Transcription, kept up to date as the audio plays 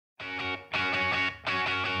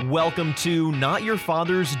Welcome to Not Your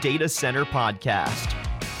Father's Data Center podcast,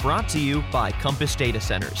 brought to you by Compass Data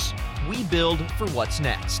Centers. We build for what's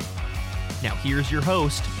next. Now here's your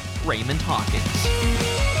host, Raymond Hawkins.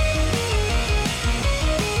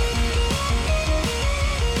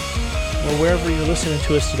 Well, wherever you're listening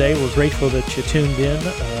to us today, we're grateful that you tuned in.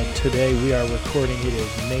 Today we are recording, it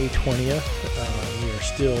is May 20th. We are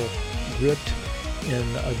still gripped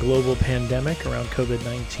in a global pandemic around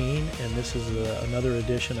COVID-19, and this is another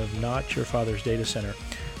edition of Not Your Father's Data Center.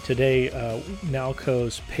 Today,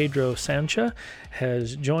 Nalco's Pedro Sancha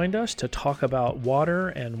has joined us to talk about water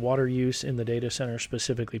and water use in the data center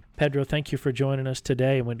specifically. Pedro, thank you for joining us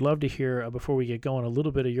today, and we'd love to hear, before we get going, a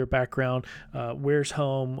little bit of your background. Where's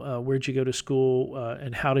home? Where'd you go to school?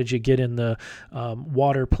 And how did you get in the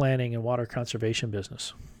water planning and water conservation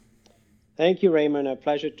business? Thank you, Raymond. A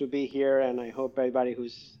pleasure to be here, and I hope everybody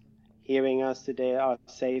who's hearing us today are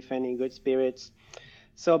safe and in good spirits.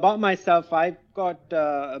 So about myself, I've got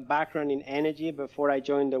a background in energy. Before I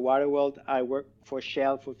joined the water world, I worked for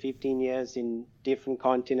Shell for 15 years in different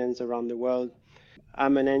continents around the world.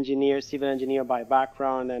 I'm an engineer, civil engineer by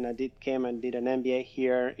background, and I came and did an MBA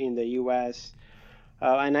here in the US.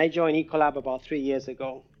 And I joined Ecolab about 3 years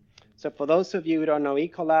ago. So for those of you who don't know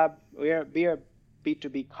Ecolab, we're a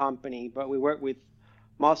B2B company, but we work with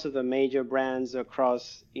most of the major brands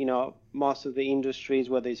across, most of the industries,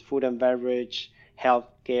 whether it's food and beverage,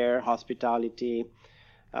 healthcare, hospitality.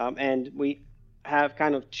 And we have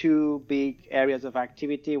kind of two big areas of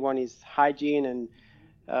activity. One is hygiene and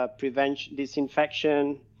prevention,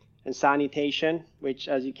 disinfection and sanitation, which,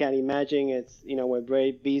 as you can imagine, it's, we're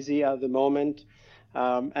very busy at the moment.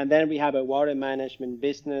 And then we have a water management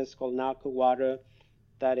business called Nalco Water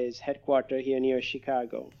that is headquartered here near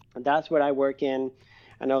Chicago. And that's where I work in.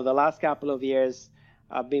 And over the last couple of years,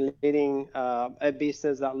 I've been leading a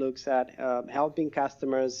business that looks at helping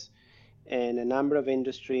customers in a number of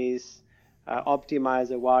industries optimize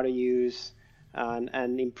their water use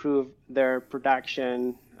and improve their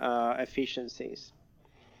production efficiencies.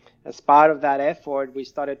 As part of that effort, we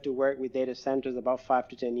started to work with data centers about 5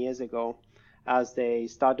 to 10 years ago as they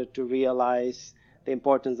started to realize the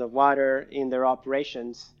importance of water in their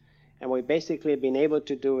operations. And what we basically been able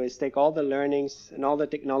to do is take all the learnings and all the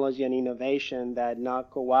technology and innovation that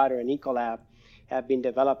Nalco Water and Ecolab have been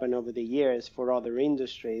developing over the years for other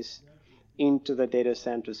industries into the data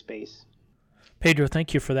center space. Pedro,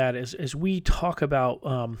 thank you for that. As we talk about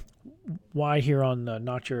why here on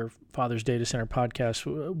Not Your Father's Data Center podcast,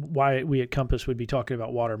 why we at Compass would be talking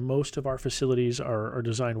about water. Most of our facilities are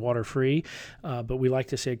designed water-free, but we like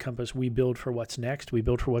to say at Compass, we build for what's next. We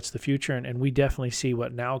build for what's the future, and we definitely see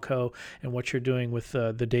what Nalco and what you're doing with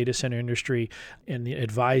the data center industry and the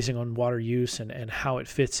advising on water use and how it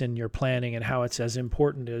fits in your planning and how it's as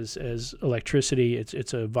important as electricity.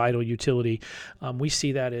 It's a vital utility. We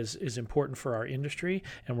see that as important for our industry,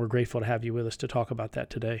 and we're grateful to have you with us to talk about that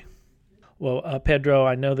today. Well, Pedro,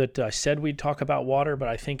 I know that I said we'd talk about water, but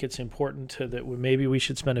I think it's important that maybe we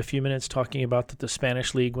should spend a few minutes talking about that the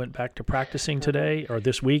Spanish League went back to practicing today, or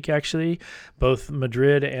this week actually. Both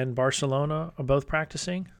Madrid and Barcelona are both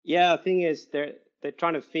practicing. Yeah, the thing is they're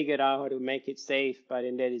trying to figure out how to make it safe, but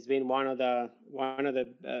indeed it's been one of the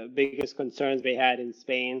biggest concerns we had in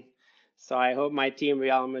Spain. So I hope my team,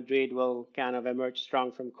 Real Madrid, will kind of emerge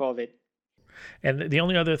strong from COVID. And the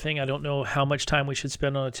only other thing, I don't know how much time we should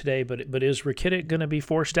spend on it today, but is Rakitic going to be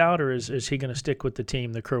forced out, or is he going to stick with the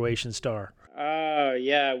team, the Croatian star?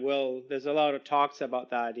 Yeah, well, there's a lot of talks about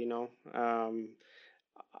that,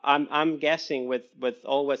 I'm guessing with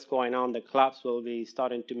all what's going on, the clubs will be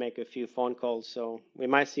starting to make a few phone calls, so we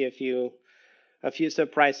might see a few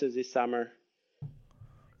surprises this summer.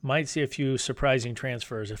 Might see a few surprising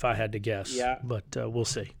transfers if I had to guess. Yeah. But we'll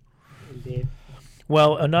see. Indeed.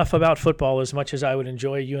 Well, enough about football. As much as I would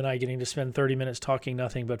enjoy you and I getting to spend 30 minutes talking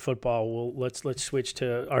nothing but football, let's switch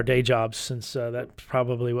to our day jobs, since that's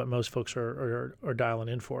probably what most folks are dialing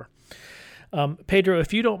in for. Pedro,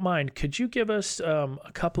 if you don't mind, could you give us a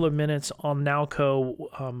couple of minutes on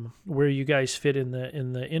Nalco, where you guys fit in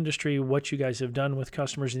the industry, what you guys have done with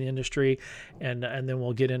customers in the industry, and then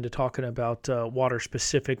we'll get into talking about water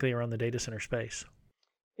specifically around the data center space.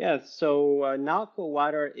 Yeah, so Nalco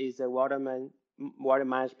Water is a water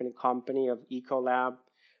management company of Ecolab.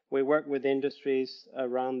 We work with industries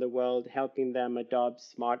around the world, helping them adopt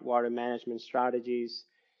smart water management strategies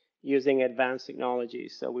using advanced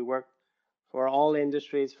technologies. So we work for all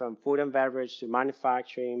industries from food and beverage to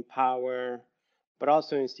manufacturing, power, but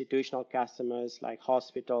also institutional customers like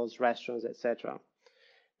hospitals, restaurants, etc.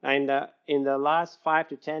 And in the last 5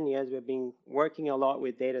 to 10 years, we've been working a lot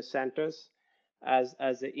with data centers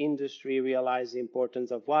as the industry realized the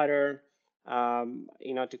importance of water,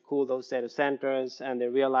 to cool those data centers, and they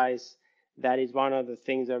realize that is one of the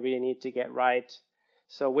things that really need to get right.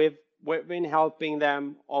 So we've been helping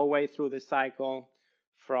them all the way through the cycle,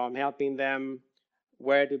 from helping them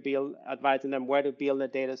where to build, advising them where to build a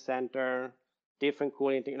data center, different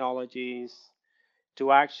cooling technologies,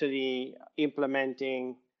 to actually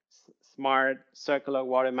implementing smart circular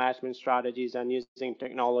water management strategies and using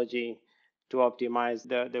technology to optimize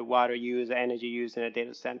the water use, energy use in the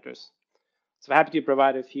data centers. So happy to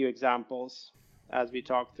provide a few examples as we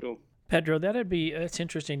talk through. Pedro, that's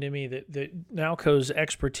interesting to me that Nalco's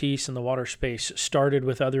expertise in the water space started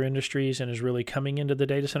with other industries and is really coming into the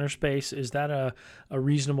data center space. Is that a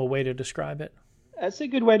reasonable way to describe it? That's a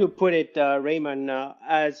good way to put it, Raymond.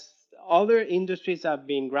 As other industries have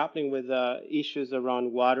been grappling with issues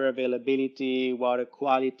around water availability, water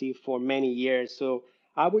quality for many years. So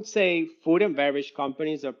I would say food and beverage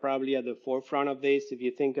companies are probably at the forefront of this. If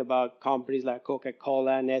you think about companies like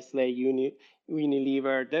Coca-Cola, Nestle,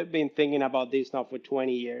 Unilever, they've been thinking about this now for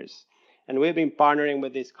 20 years. And we've been partnering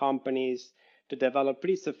with these companies to develop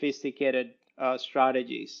pretty sophisticated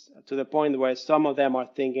strategies, to the point where some of them are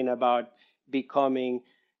thinking about becoming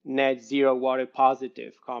net zero water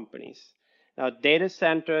positive companies. Now, data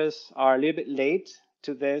centers are a little bit late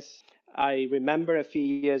to this. I remember a few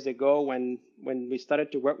years ago when we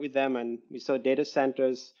started to work with them and we saw data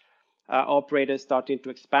centers operators starting to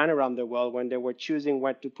expand around the world. When they were choosing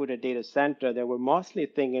where to put a data center, they were mostly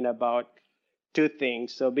thinking about two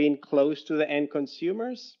things. So being close to the end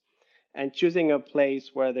consumers and choosing a place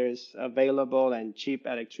where there's available and cheap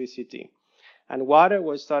electricity. And water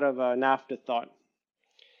was sort of an afterthought.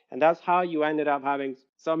 And that's how you ended up having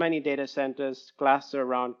so many data centers clustered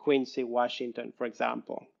around Quincy, Washington, for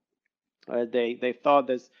example. They thought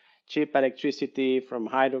there's cheap electricity from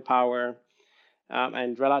hydropower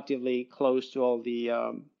and relatively close to all the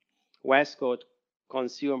West Coast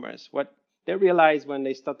consumers. What they realized when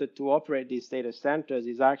they started to operate these data centers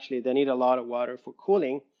is actually they need a lot of water for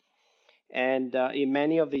cooling. And in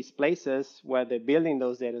many of these places where they're building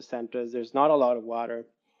those data centers, there's not a lot of water.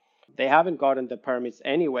 They haven't gotten the permits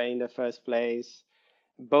anyway in the first place,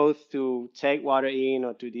 both to take water in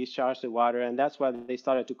or to discharge the water. And that's why they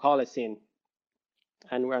started to call us in.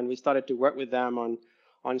 And when we started to work with them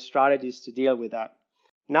on strategies to deal with that.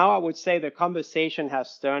 Now I would say the conversation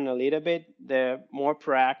has turned a little bit. They're more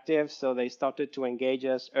proactive, so they started to engage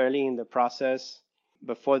us early in the process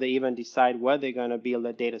before they even decide where they're going to build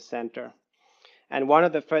a data center. And one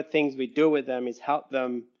of the first things we do with them is help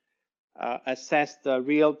them assess the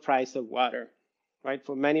real price of water, right?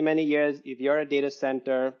 For many, many years, if you're a data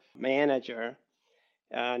center manager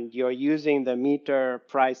and you're using the meter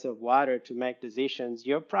price of water to make decisions,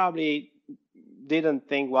 you probably didn't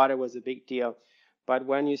think water was a big deal. But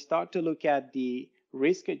when you start to look at the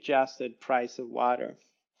risk-adjusted price of water,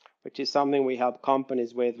 which is something we help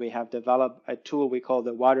companies with, we have developed a tool we call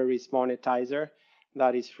the Water Risk Monetizer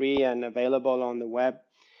that is free and available on the web.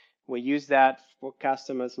 We use that for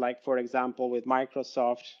customers like, for example, with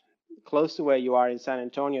Microsoft, close to where you are in San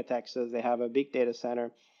Antonio, Texas. They have a big data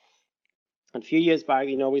center. And a few years back,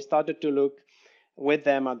 we started to look with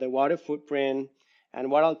them at the water footprint and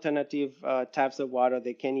what alternative types of water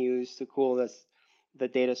they can use to cool the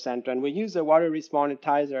data center. And we use the Water Risk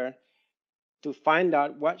Monetizer to find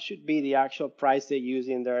out what should be the actual price they use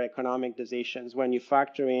in their economic decisions when you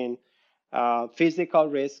factor in physical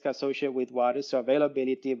risk associated with water, so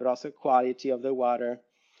availability, but also quality of the water,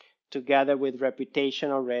 together with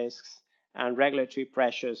reputational risks and regulatory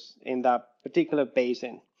pressures in that particular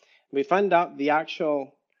basin. We found out the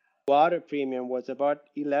actual water premium was about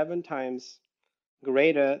 11 times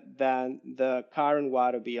greater than the current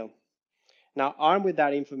water bill. Now, armed with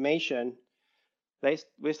that information,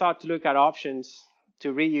 we start to look at options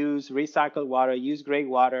to reuse, recycle water, use gray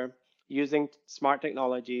water, using smart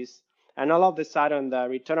technologies. And all of a sudden, the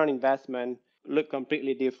return on investment looked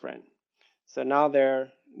completely different. So now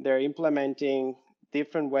they're implementing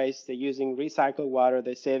different ways. They're using recycled water.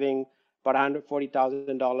 They're saving about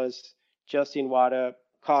 $140,000 just in water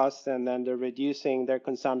costs, and then they're reducing their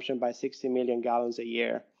consumption by 60 million gallons a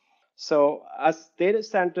year. So as data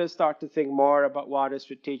centers start to think more about water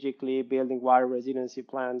strategically, building water resiliency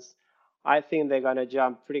plans, I think they're going to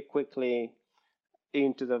jump pretty quickly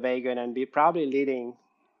into the wagon and be probably leading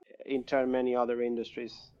in turn many other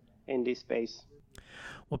industries in this space.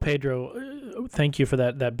 Well, Pedro, thank you for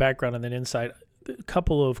that background and that insight. A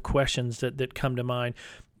couple of questions that come to mind.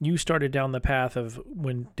 you started down the path of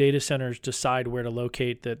when data centers decide where to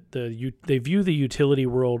locate, that they view the utility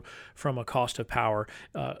world from a cost of power.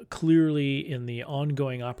 Clearly, in the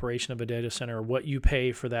ongoing operation of a data center, what you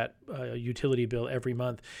pay for that utility bill every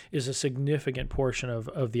month is a significant portion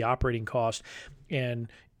of the operating cost. And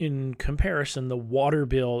in comparison, the water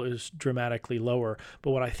bill is dramatically lower. But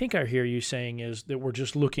what I think I hear you saying is that we're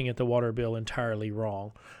just looking at the water bill entirely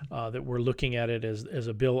wrong, that we're looking at it as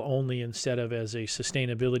a bill only instead of as a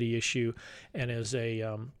sustainability issue and as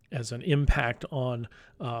an impact on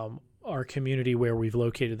our community where we've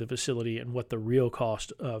located the facility and what the real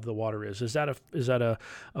cost of the water is. Is that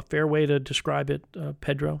a fair way to describe it,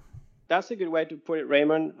 Pedro? That's a good way to put it,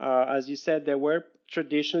 Raymond. As you said, they were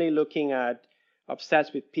traditionally looking at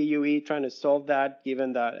obsessed with PUE, trying to solve that,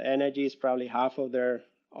 given that energy is probably half of their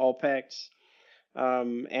OPEX,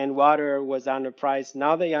 and water was underpriced.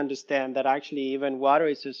 Now they understand that actually even water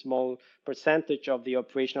is a small percentage of the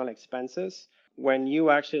operational expenses. When you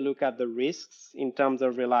actually look at the risks in terms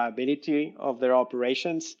of reliability of their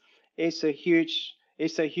operations, it's a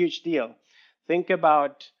huge deal. Think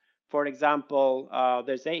about, for example,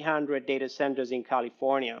 there's 800 data centers in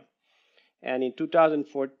California. And in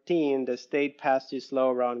 2014, the state passed this law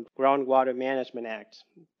around Groundwater Management Act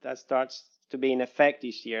that starts to be in effect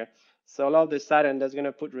this year. So all of a sudden, that's going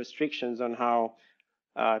to put restrictions on how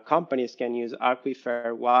companies can use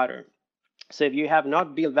aquifer water. So if you have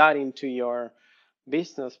not built that into your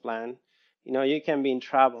business plan, you can be in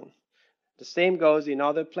trouble. The same goes in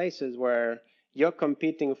other places where you're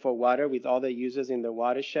competing for water with other users in the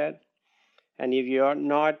watershed. And if you're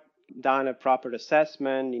not done a proper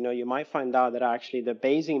assessment, you might find out that actually the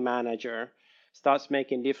basin manager starts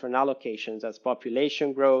making different allocations as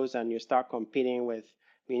population grows and you start competing with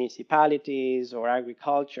municipalities or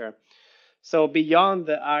agriculture. So beyond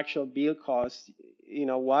the actual bill cost,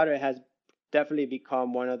 water has definitely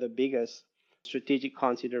become one of the biggest strategic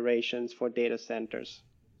considerations for data centers.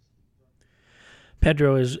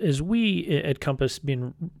 Pedro, as we at Compass,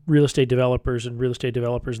 being real estate developers in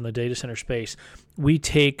the data center space, we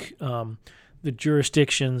take the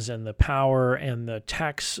jurisdictions and the power and the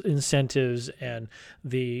tax incentives and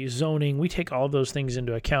the zoning, we take all of those things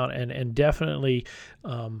into account, and definitely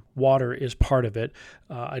water is part of it.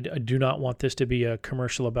 I do not want this to be a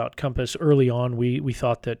commercial about Compass. Early on, we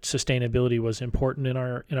thought that sustainability was important in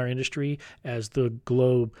our industry as the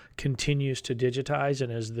globe continues to digitize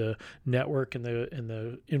and as the network and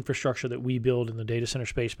the infrastructure that we build in the data center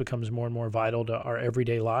space becomes more and more vital to our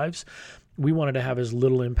everyday lives. We wanted to have as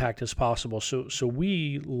little impact as possible. So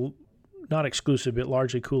we, not exclusive, but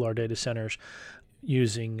largely cool our data centers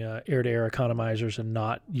using air-to-air economizers and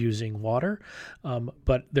not using water.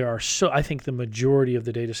 But I think the majority of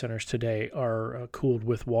the data centers today are cooled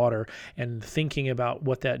with water, and thinking about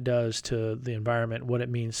what that does to the environment, what it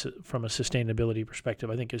means from a sustainability perspective,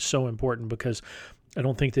 I think is so important, because I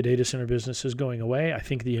don't think the data center business is going away. I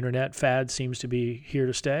think the internet fad seems to be here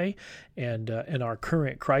to stay, and our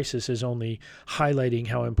current crisis is only highlighting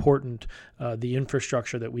how important the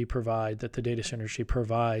infrastructure that we provide, that the data center industry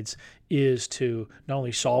provides, is to not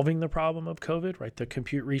only solving the problem of COVID, right? The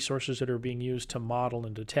compute resources that are being used to model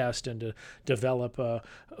and to test and to develop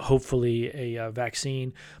hopefully a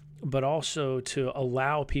vaccine, but also to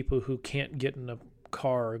allow people who can't get in a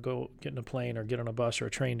car or go get in a plane or get on a bus or a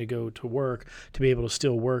train to go to work to be able to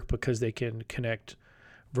still work because they can connect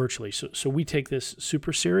virtually. So we take this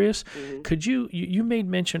super serious. Mm-hmm. Could you made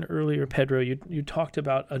mention earlier, Pedro, you talked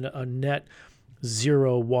about a net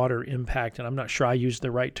zero water impact, and I'm not sure I used the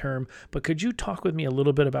right term, but could you talk with me a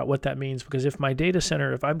little bit about what that means? Because if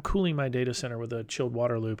I'm cooling my data center with a chilled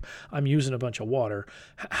water loop, I'm using a bunch of water.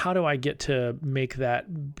 How do I get to make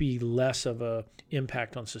that be less of a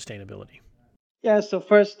impact on sustainability? Yeah, so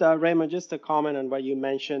first, Raymond, just a comment on what you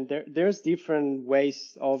mentioned. There's different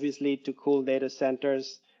ways, obviously, to cool data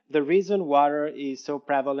centers. The reason water is so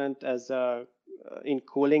prevalent as in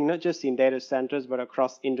cooling, not just in data centers, but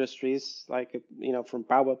across industries, like from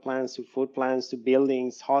power plants to food plants to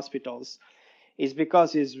buildings, hospitals, is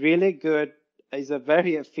because it's really good. It's a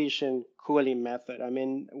very efficient cooling method. I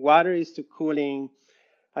mean, water is to cooling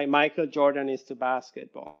like Michael Jordan is to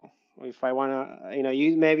basketball. If I want to,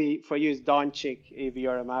 you maybe for you is Doncic if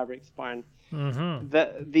you're a Mavericks fan. Mm-hmm.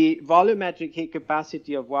 The volumetric heat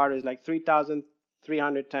capacity of water is like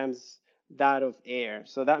 3,300 times that of air.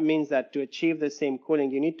 So that means that to achieve the same cooling,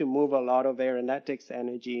 you need to move a lot of air, and that takes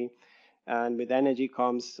energy. And with energy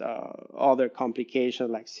comes other complications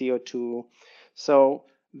like CO2. So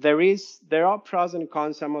there are pros and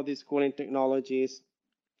cons some of these cooling technologies.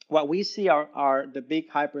 What we see are the big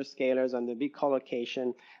hyperscalers and the big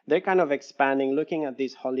colocation. They're kind of expanding, looking at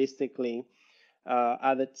this holistically.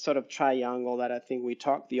 at the sort of triangle that I think we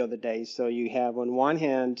talked the other day. So you have on one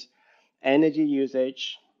hand energy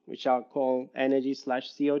usage, which I'll call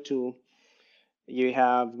energy/CO2. You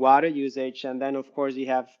have water usage, and then of course you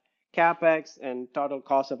have capex and total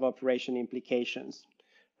cost of operation implications,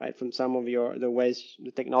 right? From some of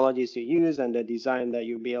the technologies you use and the design that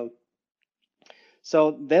you build.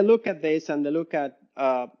 So they look at this and they look at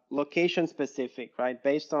location specific, right?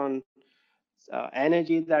 Based on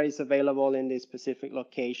energy that is available in this specific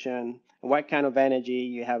location, what kind of energy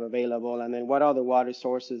you have available, and then what are the water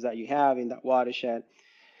sources that you have in that watershed.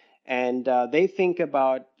 And they think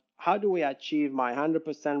about how do we achieve my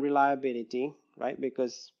 100% reliability, right?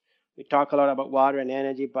 Because we talk a lot about water and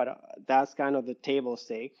energy, but that's kind of the table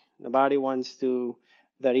stake. Nobody wants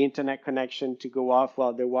their internet connection to go off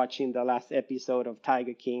while they're watching the last episode of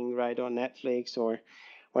Tiger King, right, on Netflix, or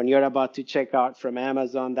when you're about to check out from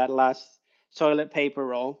Amazon that last toilet paper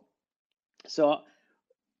roll. So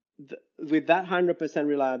with that 100%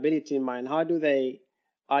 reliability in mind, how do they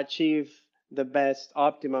achieve the best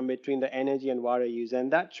optimum between the energy and water use?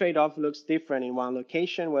 And that trade-off looks different in one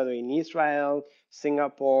location, whether in Israel,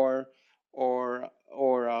 Singapore, or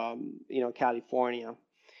California.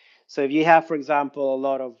 So if you have, for example, a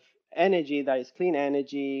lot of energy that is clean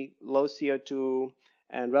energy, low CO2,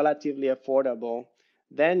 and relatively affordable,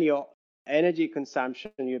 then your energy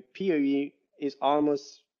consumption, your PUE, is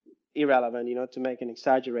almost irrelevant, to make an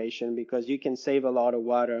exaggeration, because you can save a lot of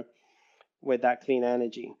water with that clean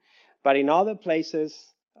energy. But in other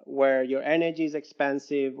places where your energy is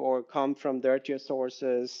expensive or come from dirtier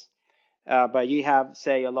sources, but you have,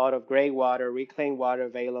 say, a lot of gray water, reclaimed water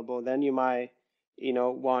available, then you might,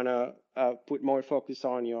 want to put more focus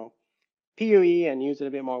on your PUE and use a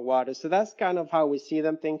little bit more water. So that's kind of how we see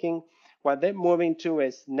them thinking. What they're moving to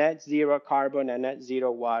is net zero carbon and net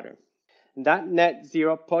zero water. That net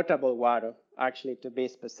zero potable water, actually, to be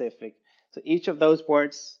specific. So each of those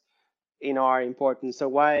words, are important. So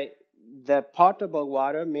why the potable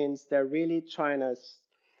water means they're really trying to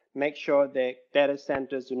make sure the data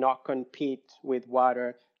centers do not compete with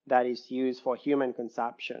water that is used for human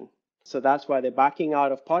consumption. So that's why they're backing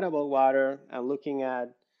out of potable water and looking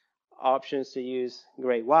at options to use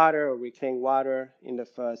gray water or reclaimed water in the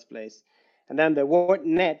first place. And then the word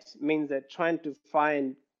net means they're trying to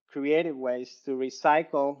find creative ways to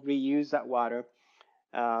recycle, reuse that water.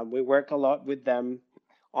 We work a lot with them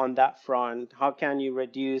on that front. How can you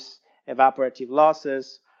reduce evaporative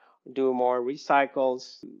losses, do more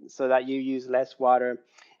recycles so that you use less water?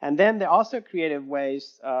 And then there are also creative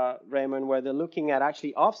ways, Raymond, where they're looking at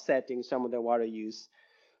actually offsetting some of the water use.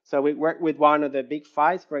 So we worked with one of the big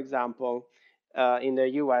fives, for example, in the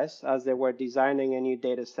US, as they were designing a new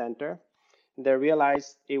data center. They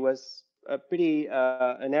realized it was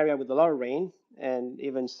an area with a lot of rain and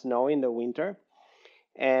even snow in the winter.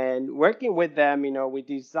 And working with them, we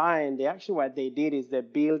designed, what they did is they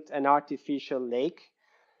built an artificial lake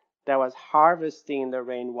that was harvesting the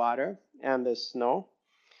rainwater and the snow.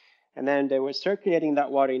 And then they were circulating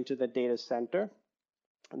that water into the data center.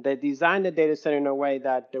 They designed the data center in a way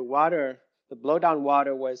that the blowdown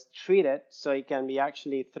water was treated so it can be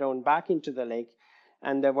actually thrown back into the lake.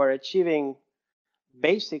 And they were achieving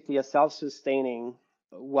basically a self-sustaining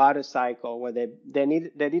water cycle where they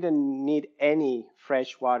didn't need any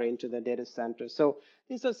fresh water into the data center. So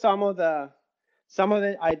these are some of the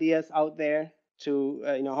ideas out there to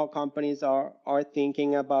how companies are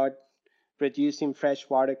thinking about reducing fresh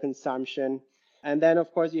water consumption. And then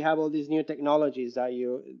of course you have all these new technologies that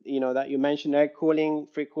you mentioned. Air cooling,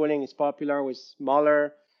 free cooling is popular with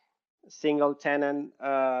smaller single tenant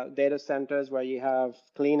data centers where you have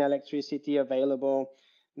clean electricity available.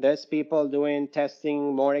 There's people doing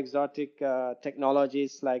testing more exotic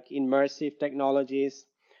technologies like immersive technologies,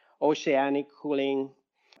 oceanic cooling.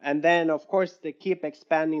 And then, of course, they keep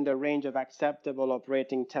expanding the range of acceptable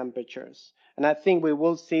operating temperatures. And I think we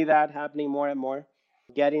will see that happening more and more,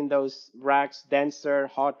 getting those racks denser,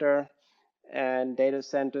 hotter, and data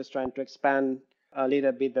centers trying to expand a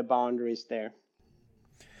little bit the boundaries there.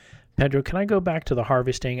 Pedro, can I go back to the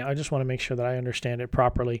harvesting? I just want to make sure that I understand it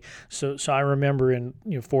properly. So I remember in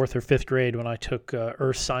 4th or 5th grade when I took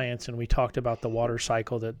earth science and we talked about the water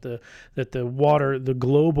cycle, that the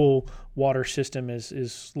global water system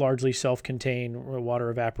is largely self-contained. Water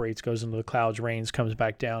evaporates, goes into the clouds, rains, comes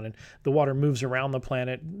back down, and the water moves around the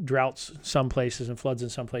planet, droughts some places and floods in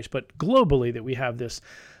some places. But globally, that we have this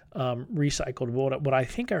recycled. What I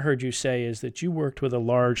think I heard you say is that you worked with a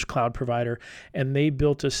large cloud provider and they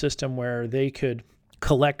built a system where they could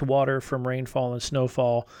collect water from rainfall and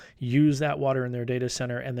snowfall, use that water in their data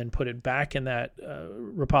center, and then put it back in that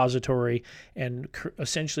repository and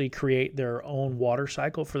essentially create their own water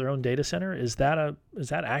cycle for their own data center. Is that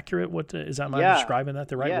accurate? Am I describing that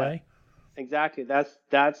the right way? Exactly.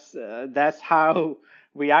 That's how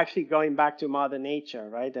we actually going back to Mother Nature,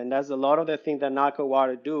 right? And that's a lot of the things that Nalco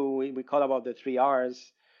Water do. We call about the 3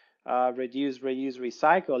 R's: reduce, reuse,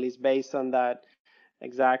 recycle. Is based on that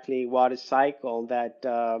exactly water cycle that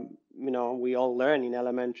we all learn in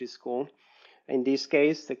elementary school. In this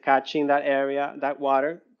case, they're catching that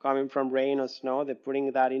water coming from rain or snow. They're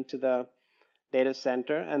putting that into the data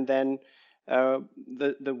center, and then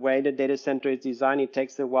the way the data center is designed, it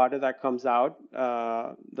takes the water that comes out,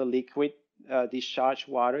 the liquid discharge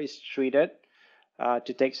water is treated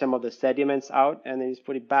to take some of the sediments out, and then it's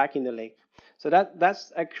put it back in the lake. So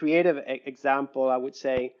that's a creative example, I would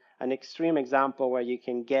say, an extreme example where you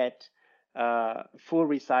can get full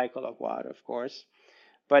recycle of water, of course.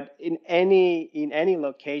 But in any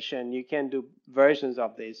location, you can do versions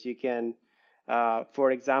of this. You can,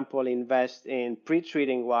 for example, invest in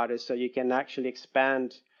pre-treating water, so you can actually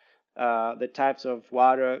expand the types of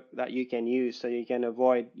water that you can use, so you can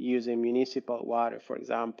avoid using municipal water, for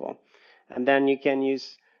example. And then you can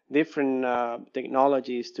use different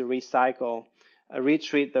technologies to recycle,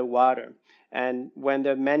 retreat the water. And when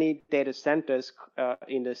there are many data centers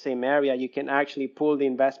in the same area, you can actually pull the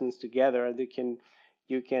investments together.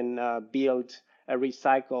 You can build a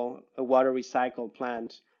water recycle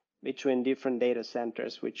plant between different data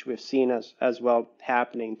centers, which we've seen as well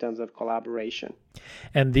happening in terms of collaboration.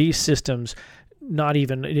 And these systems, not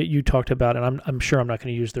even, you talked about, and I'm sure I'm not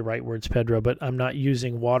going to use the right words, Pedro, but I'm not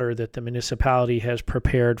using water that the municipality has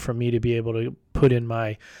prepared for me to be able to put in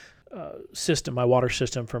my system, my water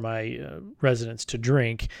system for my residents to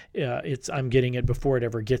drink. I'm getting it before it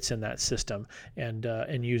ever gets in that system, and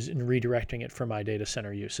redirecting it for my data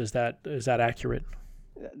center use. Is that accurate?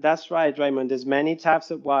 That's right, Raymond. There's many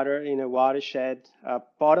types of water in a watershed.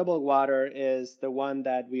 Potable water is the one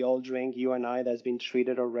that we all drink, you and I, that's been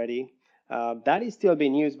treated already. That is still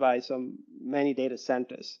being used by many data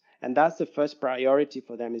centers, and that's the first priority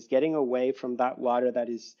for them, is getting away from that water that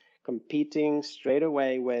is competing straight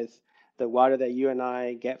away with the water that you and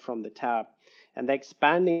I get from the tap, and they're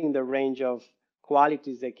expanding the range of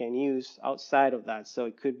qualities they can use outside of that. So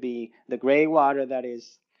it could be the gray water that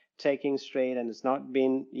is taking straight and it's not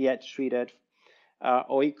been yet treated,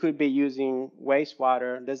 or it could be using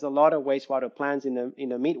wastewater. There's a lot of wastewater plants in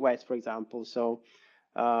the Midwest, for example. So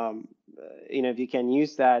if you can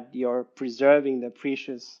use that, you're preserving the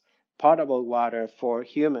precious potable water for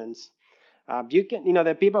humans. There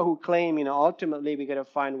are people who claim, ultimately we got to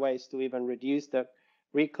find ways to even reduce the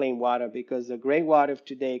reclaimed water, because the gray water of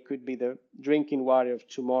today could be the drinking water of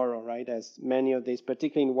tomorrow, right? As many of these,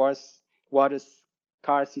 particularly in water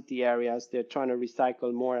scarcity areas, they're trying to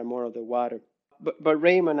recycle more and more of the water. But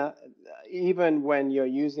Raymond, even when you're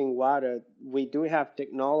using water, we do have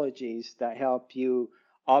technologies that help you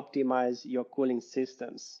optimize your cooling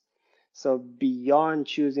systems. So beyond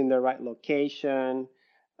choosing the right location,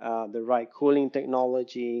 the right cooling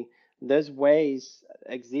technology, there's ways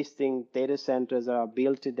existing data centers that are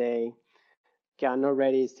built today can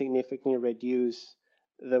already significantly reduce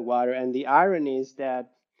the water. And the irony is that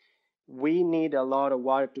we need a lot of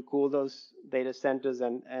water to cool those data centers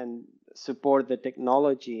and support the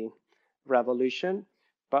technology revolution,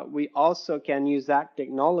 but we also can use that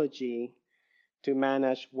technology to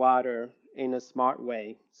manage water in a smart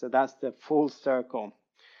way. So that's the full circle.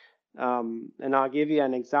 And I'll give you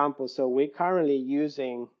an example. So we're currently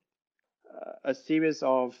using a series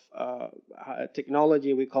of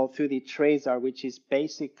technology we call 3D Tracer, which is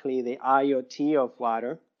basically the IoT of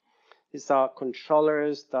water. These are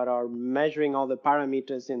controllers that are measuring all the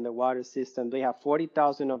parameters in the water system. We have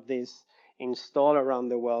 40,000 of these installed around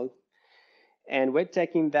the world. And we're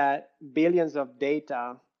taking that billions of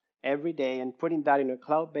data every day and putting that in a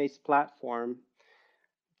cloud-based platform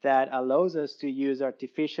that allows us to use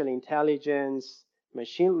artificial intelligence,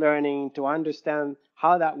 machine learning to understand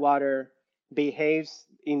how that water behaves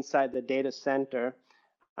inside the data center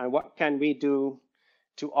and what can we do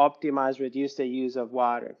to optimize, reduce the use of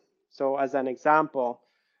water. So as an example,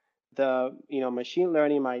 the machine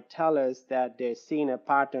learning might tell us that they're seeing a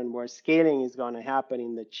pattern where scaling is going to happen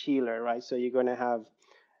in the chiller, right? So you're going to have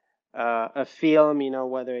a film,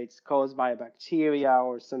 whether it's caused by bacteria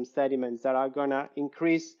or some sediments that are going to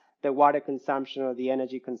increase the water consumption or the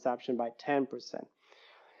energy consumption by 10%.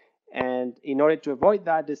 And in order to avoid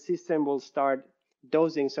that, the system will start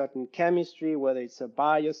dosing certain chemistry, whether it's a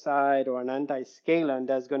biocide or an anti-scalant,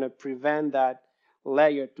 that's going to prevent that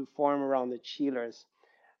layer to form around the chillers.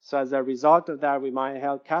 So as a result of that, we might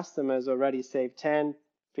help customers already save 10,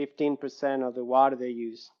 15% of the water they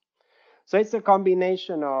use. So it's a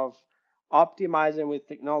combination of optimizing with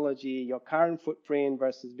technology your current footprint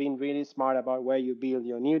versus being really smart about where you build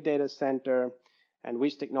your new data center and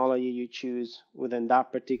which technology you choose within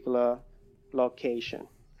that particular location.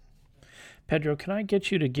 Pedro, can I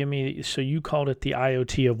get you to give me, so you called it the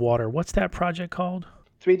IoT of water. What's that project called?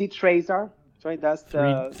 3D Tracer. Right, that's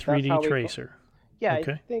the 3D Tracer. Yeah,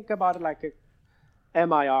 okay. Think about it like a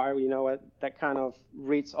MIR, that kind of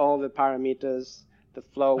reads all the parameters, the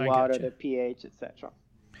flow water, the pH, etc.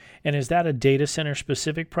 And is that a data center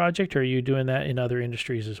specific project, or are you doing that in other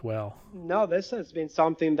industries as well? No, this has been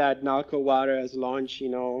something that Nalco Water has launched,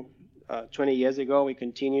 20 years ago. We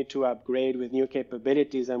continue to upgrade with new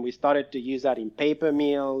capabilities, and we started to use that in paper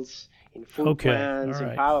mills, in food plants,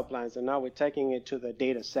 in power plants, and now we're taking it to the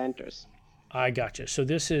data centers. I gotcha. So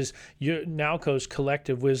this is Nalco's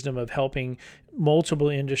collective wisdom of helping multiple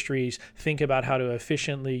industries think about how to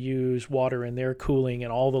efficiently use water in their cooling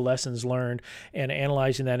and all the lessons learned and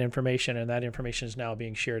analyzing that information, and that information is now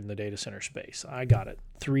being shared in the data center space. I got it.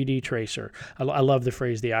 3D Tracer. I love the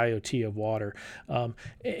phrase, the IoT of water.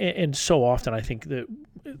 And so often I think that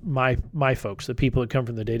my folks, the people that come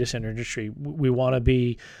from the data center industry, we want to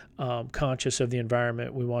be conscious of the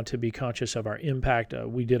environment. We want to be conscious of our impact.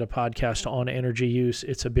 We did a podcast on energy use.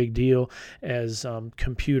 It's a big deal as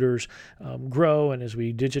computers grow and as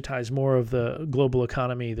we digitize more of the global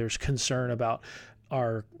economy. There's concern about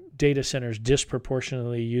our data centers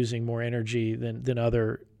disproportionately using more energy than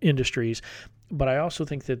other industries. But I also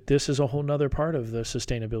think that this is a whole nother part of the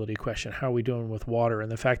sustainability question. How are we doing with water? And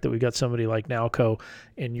the fact that we got somebody like Nalco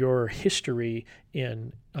and your history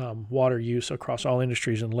in water use across all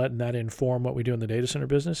industries and letting that inform what we do in the data center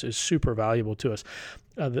business is super valuable to us.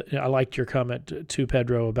 I liked your comment too,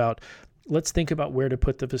 Pedro, about let's think about where to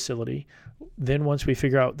put the facility. Then once we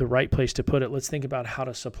figure out the right place to put it, let's think about how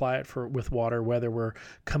to supply it with water, whether we're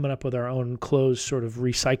coming up with our own closed sort of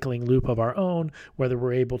recycling loop of our own, whether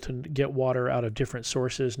we're able to get water out of different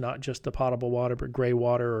sources, not just the potable water, but gray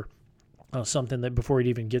water or something that before it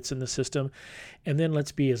even gets in the system. And then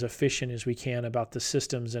let's be as efficient as we can about the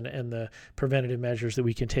systems and the preventative measures that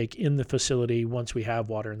we can take in the facility once we have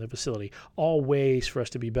water in the facility. All ways for us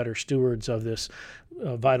to be better stewards of this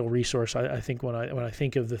vital resource. I think when I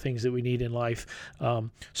think of the things that we need in life,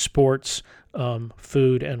 sports,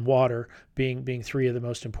 food, and water being three of the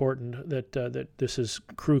most important, that this is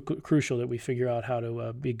crucial that we figure out how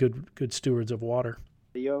to be good stewards of water.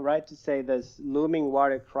 You're right to say this looming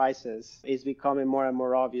water crisis is becoming more and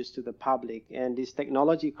more obvious to the public. And these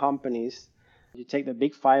technology companies, you take the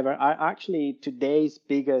big five, are actually today's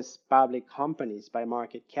biggest public companies by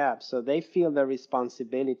market cap. So they feel the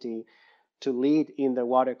responsibility to lead in the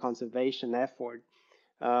water conservation effort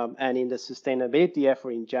and in the sustainability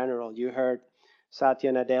effort in general. You heard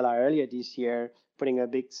Satya Nadella earlier this year putting a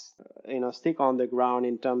big stick on the ground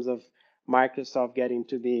in terms of Microsoft getting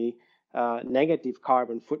to be negative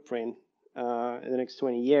carbon footprint in the next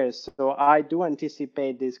 20 years. So I do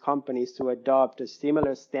anticipate these companies to adopt a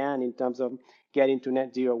similar stand in terms of getting to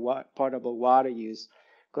net zero potable water use,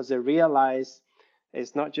 because they realize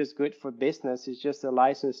it's not just good for business, it's just a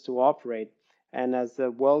license to operate. And as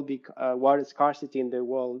the water scarcity in the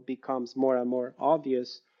world becomes more and more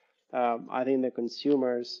obvious, I think the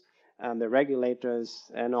consumers and the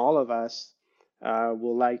regulators and all of us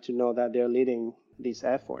will like to know that they're leading this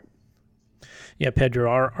effort. Yeah, Pedro,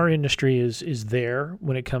 our industry is there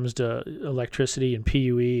when it comes to electricity and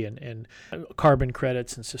PUE and carbon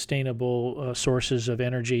credits and sustainable sources of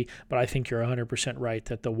energy. But I think you're 100% right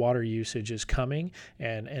that the water usage is coming,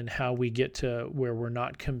 and how we get to where we're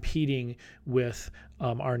not competing with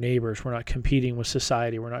our neighbors. We're not competing with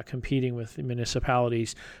society. We're not competing with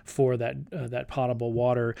municipalities for that potable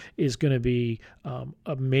water is going to be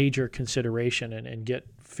a major consideration and get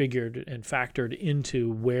figured and factored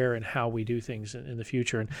into where and how we do things in the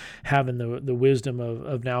future. And having the wisdom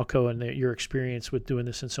of Nalco and your experience with doing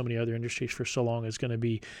this in so many other industries for so long is going to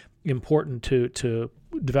be important to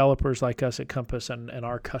developers like us at Compass and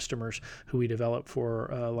our customers who we develop for,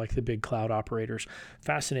 like the big cloud operators.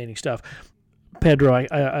 Fascinating stuff. Pedro,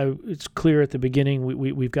 it's clear at the beginning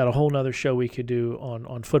we've got a whole nother show we could do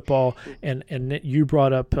on football, and you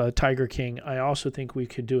brought up Tiger King. I also think we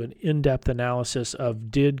could do an in-depth analysis of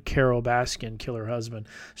did Carole Baskin kill her husband.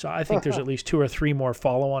 So I think there's at least 2 or 3 more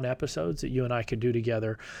follow-on episodes that you and I could do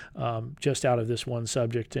together, just out of this one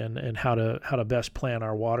subject and how to best plan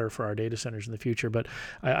our water for our data centers in the future. But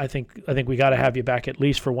I think we got to have you back at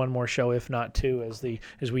least for one more show, if not 2,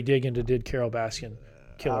 as we dig into did Carole Baskin.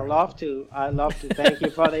 I'd love to. Thank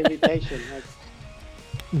you for the invitation.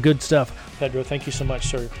 Good stuff. Pedro, thank you so much,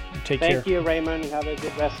 sir. Take care. Thank you, Raymond. Have a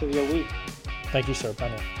good rest of your week. Thank you, sir. Bye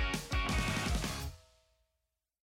now.